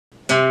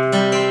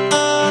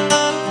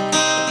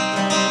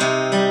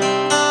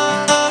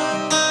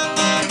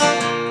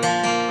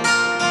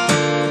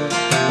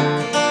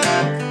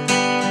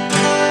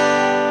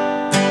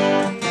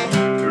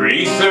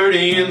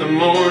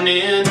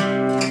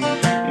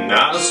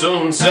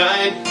so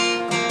inside.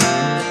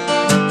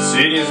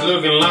 City's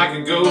looking like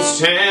a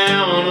ghost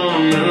town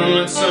on a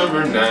moonlit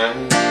summer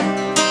night.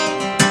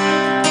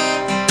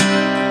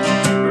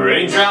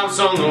 Raindrops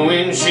on the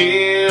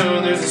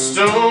windshield, there's a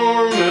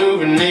storm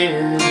moving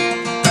in,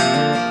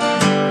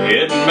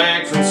 heading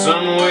back from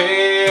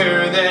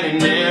somewhere that he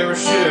never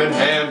should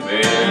have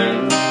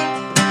been.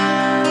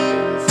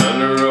 The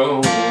thunder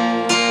rolls,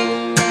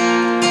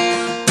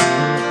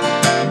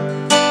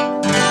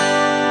 the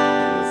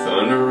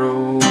thunder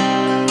rolls.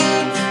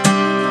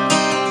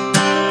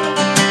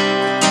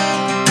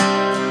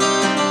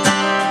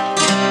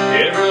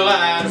 Every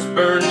light is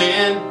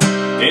burning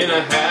in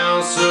a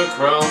house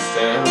across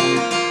town.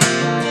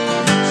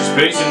 She's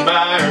pacing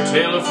by her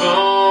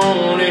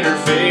telephone in her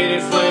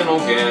faded flannel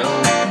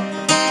gown,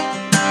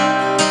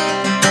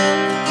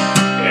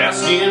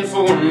 asking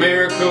for a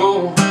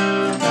miracle,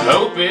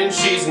 hoping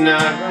she's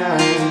not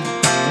right,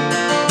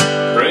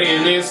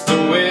 praying it's the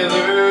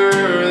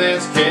weather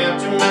that's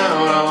kept him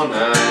out all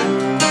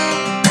night.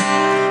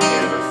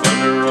 And the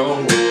thunder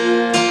rolls,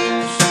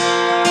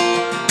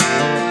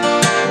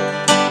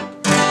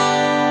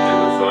 and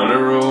the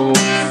thunder rolls.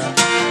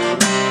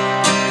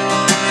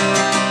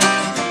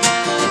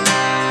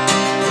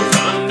 The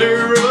thunder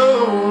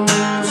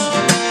rolls,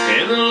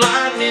 and the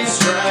lightning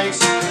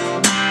strikes.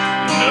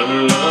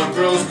 Another love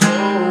grows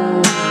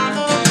cold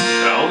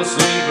on a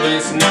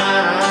sleepless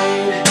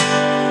night,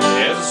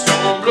 as the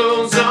storm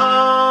blows on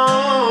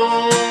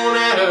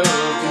out of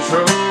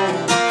control.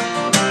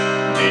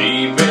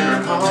 Deep in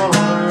her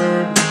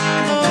heart,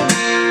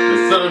 the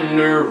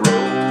thunder rolls.